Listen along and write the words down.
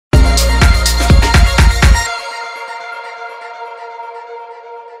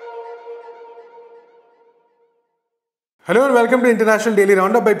Hello and welcome to International Daily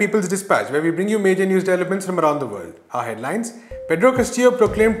Roundup by People's Dispatch, where we bring you major news developments from around the world. Our headlines: Pedro Castillo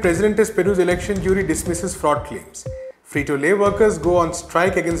proclaimed President of Peru's election jury dismisses fraud claims. Frito Lay workers go on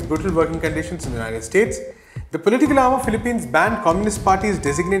strike against brutal working conditions in the United States. The political arm of Philippines banned Communist Party is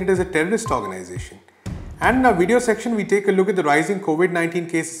designated as a terrorist organization. And in our video section, we take a look at the rising COVID-19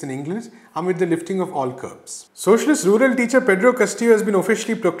 cases in England amid the lifting of all curbs. Socialist rural teacher Pedro Castillo has been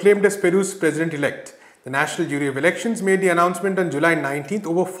officially proclaimed as Peru's president-elect. The National Jury of Elections made the announcement on July 19th,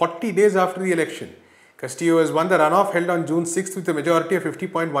 over 40 days after the election. Castillo has won the runoff held on June 6th with a majority of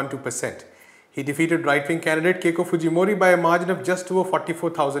 50.12%. He defeated right-wing candidate Keiko Fujimori by a margin of just over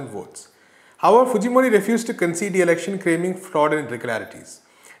 44,000 votes. However, Fujimori refused to concede the election, claiming fraud and irregularities.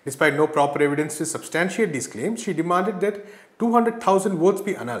 Despite no proper evidence to substantiate these claims, she demanded that 200,000 votes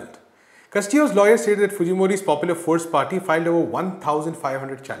be annulled. Castillo's lawyers stated that Fujimori's Popular Force Party filed over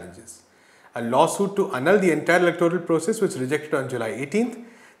 1,500 challenges. A lawsuit to annul the entire electoral process was rejected on July 18th.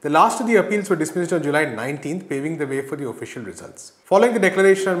 The last of the appeals were dismissed on July 19th, paving the way for the official results. Following the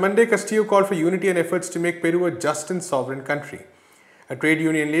declaration on Monday, Castillo called for unity and efforts to make Peru a just and sovereign country. A trade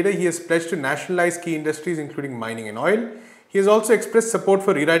union leader, he has pledged to nationalize key industries including mining and oil. He has also expressed support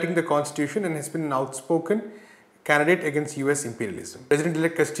for rewriting the constitution and has been an outspoken candidate against US imperialism.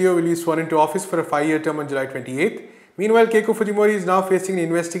 President-elect Castillo will be sworn into office for a 5-year term on July 28th. Meanwhile, Keiko Fujimori is now facing an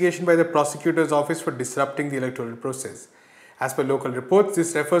investigation by the prosecutor's office for disrupting the electoral process. As per local reports,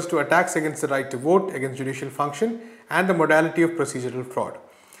 this refers to attacks against the right to vote, against judicial function, and the modality of procedural fraud.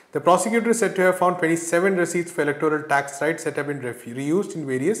 The prosecutor is said to have found 27 receipts for electoral tax rights that have been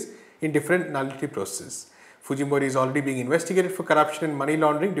reused in different nullity processes. Fujimori is already being investigated for corruption and money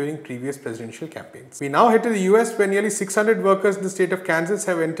laundering during previous presidential campaigns. We now head to the US, where nearly 600 workers in the state of Kansas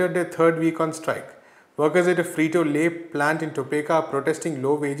have entered their third week on strike. Workers at a Frito Lay plant in Topeka are protesting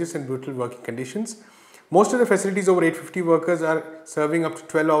low wages and brutal working conditions. Most of the facilities, over 850 workers, are serving up to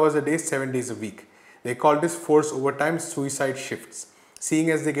 12 hours a day, 7 days a week. They call this forced overtime suicide shifts, seeing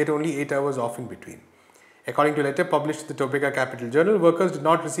as they get only 8 hours off in between. According to a letter published in the Topeka Capital Journal, workers did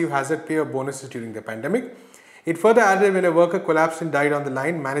not receive hazard pay or bonuses during the pandemic. It further added when a worker collapsed and died on the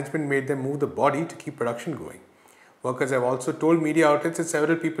line, management made them move the body to keep production going. Workers have also told media outlets that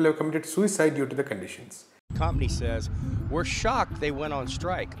several people have committed suicide due to the conditions. The company says, "We're shocked they went on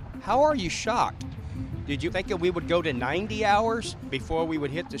strike." How are you shocked? Did you think that we would go to 90 hours before we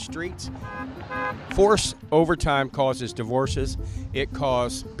would hit the streets? Forced overtime causes divorces. It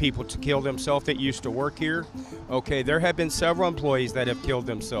causes people to kill themselves that used to work here. Okay, there have been several employees that have killed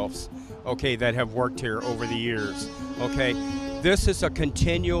themselves, okay, that have worked here over the years. Okay, this is a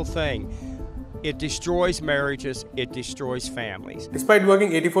continual thing. It destroys marriages, it destroys families. Despite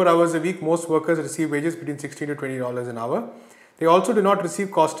working 84 hours a week, most workers receive wages between $16 to $20 an hour. They also do not receive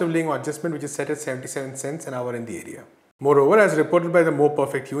cost of living adjustment, which is set at 77 cents an hour in the area. Moreover, as reported by the More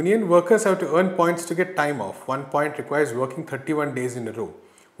Perfect Union, workers have to earn points to get time off. 1 point requires working 31 days in a row.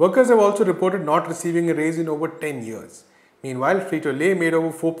 Workers have also reported not receiving a raise in over 10 years. Meanwhile, Frito Lay made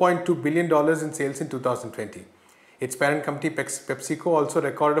over $4.2 billion in sales in 2020. Its parent company PepsiCo also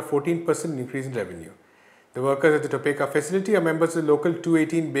recorded a 14% increase in revenue. The workers at the Topeka facility are members of the local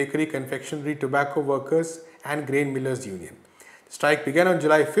 218 Bakery, Confectionery, Tobacco Workers and Grain Millers Union. The strike began on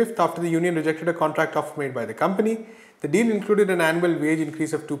July 5th after the union rejected a contract offer made by the company. The deal included an annual wage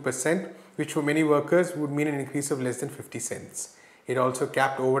increase of 2%, which for many workers would mean an increase of less than 50 cents. It also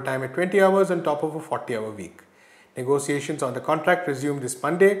capped overtime at 20 hours on top of a 40-hour week. Negotiations on the contract resumed this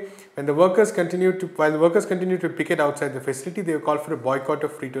Monday. While the workers continued to picket outside the facility, they have called for a boycott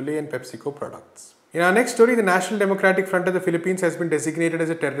of Frito Lay and PepsiCo products. In our next story, the National Democratic Front of the Philippines has been designated as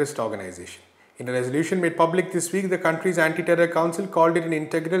a terrorist organization. In a resolution made public this week, the country's Anti-Terror Council called it an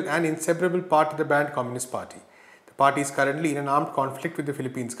integral and inseparable part of the banned Communist Party. The party is currently in an armed conflict with the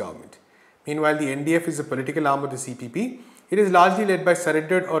Philippines government. Meanwhile, the NDF is a political arm of the CPP. It is largely led by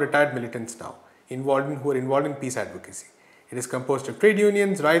surrendered or retired militants now, who are involved in peace advocacy. It is composed of trade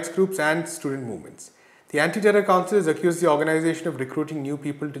unions, rights groups and student movements. The Anti-Terror Council has accused the organization of recruiting new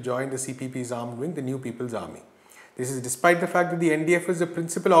people to join the CPP's armed wing, the New People's Army. This is despite the fact that the NDF is the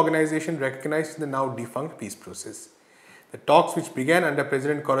principal organization recognized in the now defunct peace process. The talks, which began under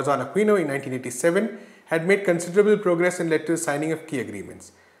President Corazon Aquino in 1987, had made considerable progress and led to the signing of key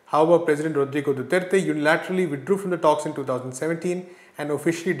agreements. However, President Rodrigo Duterte unilaterally withdrew from the talks in 2017 and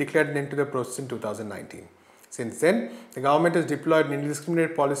officially declared an end to the process in 2019. Since then, the government has deployed an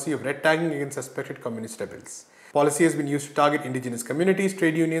indiscriminate policy of red tagging against suspected communist rebels. The policy has been used to target indigenous communities,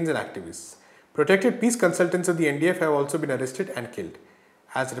 trade unions and activists. Protected peace consultants of the NDF have also been arrested and killed.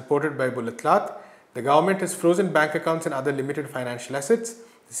 As reported by Bulatlat, the government has frozen bank accounts and other limited financial assets.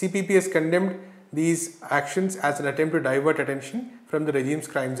 The CPP has condemned these actions as an attempt to divert attention from the regime's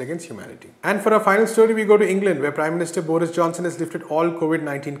crimes against humanity. And for our final story, we go to England, where Prime Minister Boris Johnson has lifted all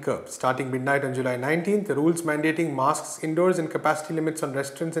COVID-19 curbs. Starting midnight on July 19th, the rules mandating masks indoors and capacity limits on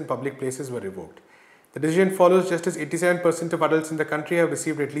restaurants and public places were revoked. The decision follows just as 87% of adults in the country have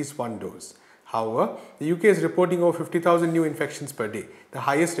received at least one dose. However, the UK is reporting over 50,000 new infections per day, the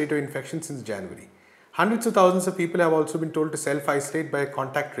highest rate of infection since January. Hundreds of thousands of people have also been told to self-isolate by a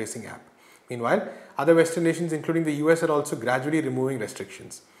contact tracing app. Meanwhile, other Western nations, including the US, are also gradually removing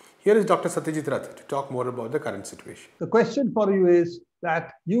restrictions. Here is Dr. Satyajit Rath to talk more about the current situation. The question for you is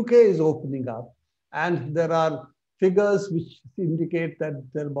that UK is opening up, and there are figures which indicate that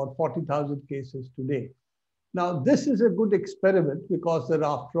there are about 40,000 cases today. Now, this is a good experiment because there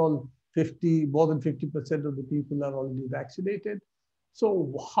are, after all, more than 50% of the people are already vaccinated.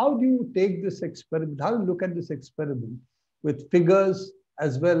 So how do you take this experiment? How do you look at this experiment with figures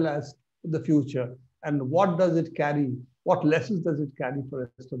as well as the future? And what does it carry? What lessons does it carry for the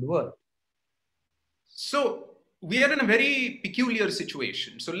rest of the world? So we are in a very peculiar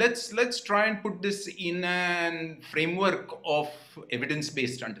situation. So let's try and put this in a framework of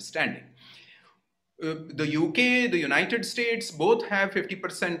evidence-based understanding. The UK, the United States, both have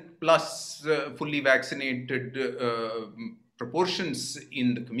 50% plus fully vaccinated proportions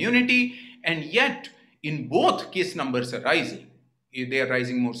in the community, and yet in both case numbers are rising. They are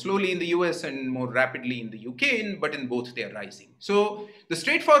rising more slowly in the US and more rapidly in the UK, but in both they are rising. So the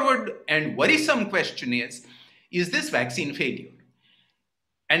straightforward and worrisome question is this vaccine failure?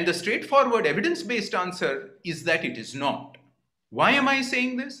 And the straightforward evidence-based answer is that it is not. Why am I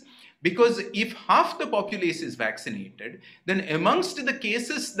saying this? Because if half the populace is vaccinated, then amongst the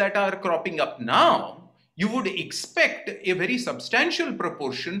cases that are cropping up now, you would expect a very substantial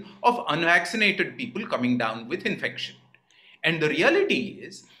proportion of unvaccinated people coming down with infection. And the reality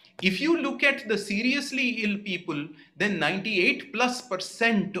is, if you look at the seriously ill people, then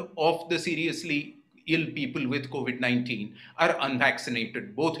 98+% of the seriously ill people with COVID-19 are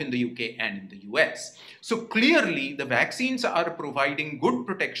unvaccinated, both in the UK and in the US. So clearly, the vaccines are providing good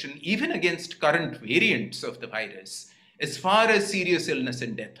protection even against current variants of the virus, as far as serious illness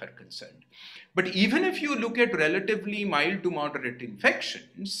and death are concerned. But even if you look at relatively mild to moderate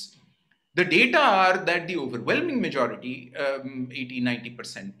infections, the data are that the overwhelming majority,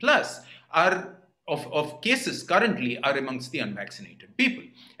 80–90% plus, of cases currently are amongst the unvaccinated people.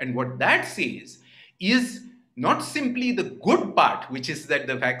 And what that says is not simply the good part, which is that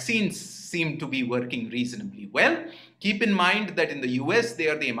the vaccines seem to be working reasonably well. Keep in mind that in the US, they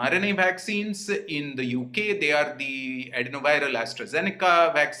are the mRNA vaccines. In the UK, they are the adenoviral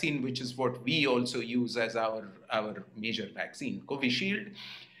AstraZeneca vaccine, which is what we also use as our major vaccine, Covishield.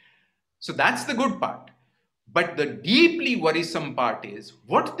 So that's the good part. But the deeply worrisome part is,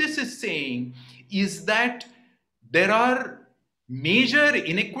 what this is saying is that there are major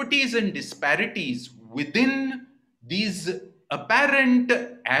inequities and disparities within these apparent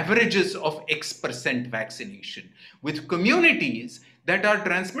averages of X% vaccination, with communities that are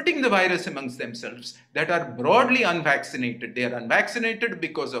transmitting the virus amongst themselves that are broadly unvaccinated. They are unvaccinated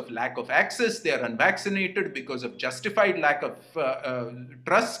because of lack of access. They are unvaccinated because of justified lack of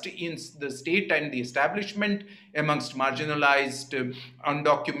trust in the state and the establishment amongst marginalized,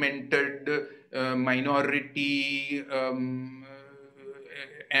 undocumented, minority,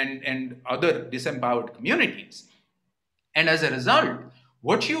 and other disempowered communities. And as a result,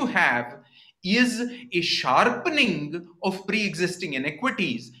 what you have is a sharpening of pre-existing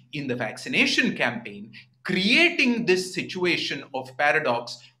inequities in the vaccination campaign, creating this situation of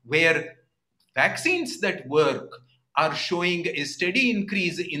paradox where vaccines that work are showing a steady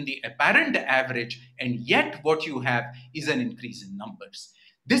increase in the apparent average, and yet what you have is an increase in numbers.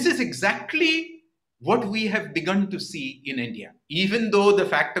 This is exactly what we have begun to see in India, even though the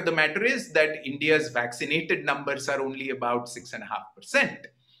fact of the matter is that India's vaccinated numbers are only about 6.5%.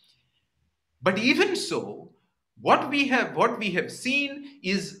 But even so, what we have seen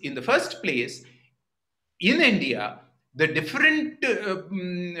is, in the first place, in India, the different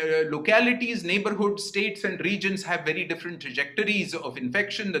localities, neighborhoods, states, and regions have very different trajectories of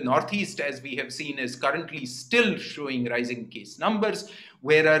infection. The Northeast, as we have seen, is currently still showing rising case numbers,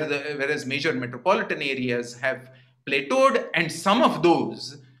 whereas major metropolitan areas have plateaued, and some of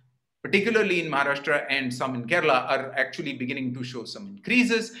those, particularly in Maharashtra and some in Kerala, are actually beginning to show some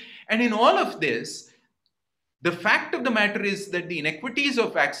increases. And in all of this, the fact of the matter is that the inequities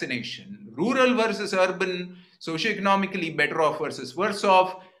of vaccination, rural versus urban, socioeconomically better off versus worse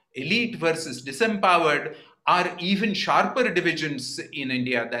off, elite versus disempowered, are even sharper divisions in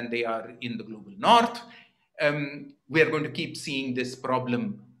India than they are in the global north. We are going to keep seeing this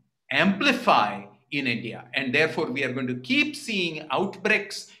problem amplify in India. And therefore, we are going to keep seeing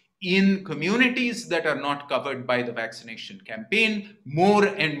outbreaks in communities that are not covered by the vaccination campaign more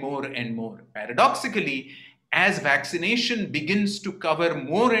and more and more. Paradoxically, as vaccination begins to cover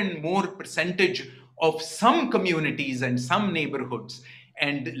more and more percentage of some communities and some neighborhoods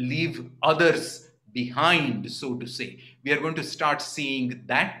and leave others behind, so to say, we are going to start seeing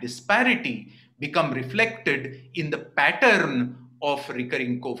that disparity become reflected in the pattern of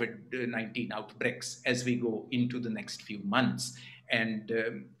recurring COVID-19 outbreaks as we go into the next few months. And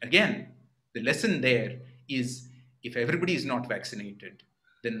again, the lesson there is if everybody is not vaccinated,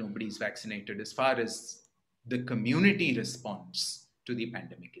 then nobody is vaccinated as far as the community response to the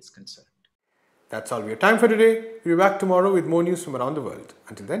pandemic is concerned. That's all we have time for today. We'll be back tomorrow with more news from around the world.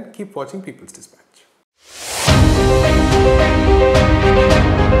 Until then, keep watching People's Dispatch.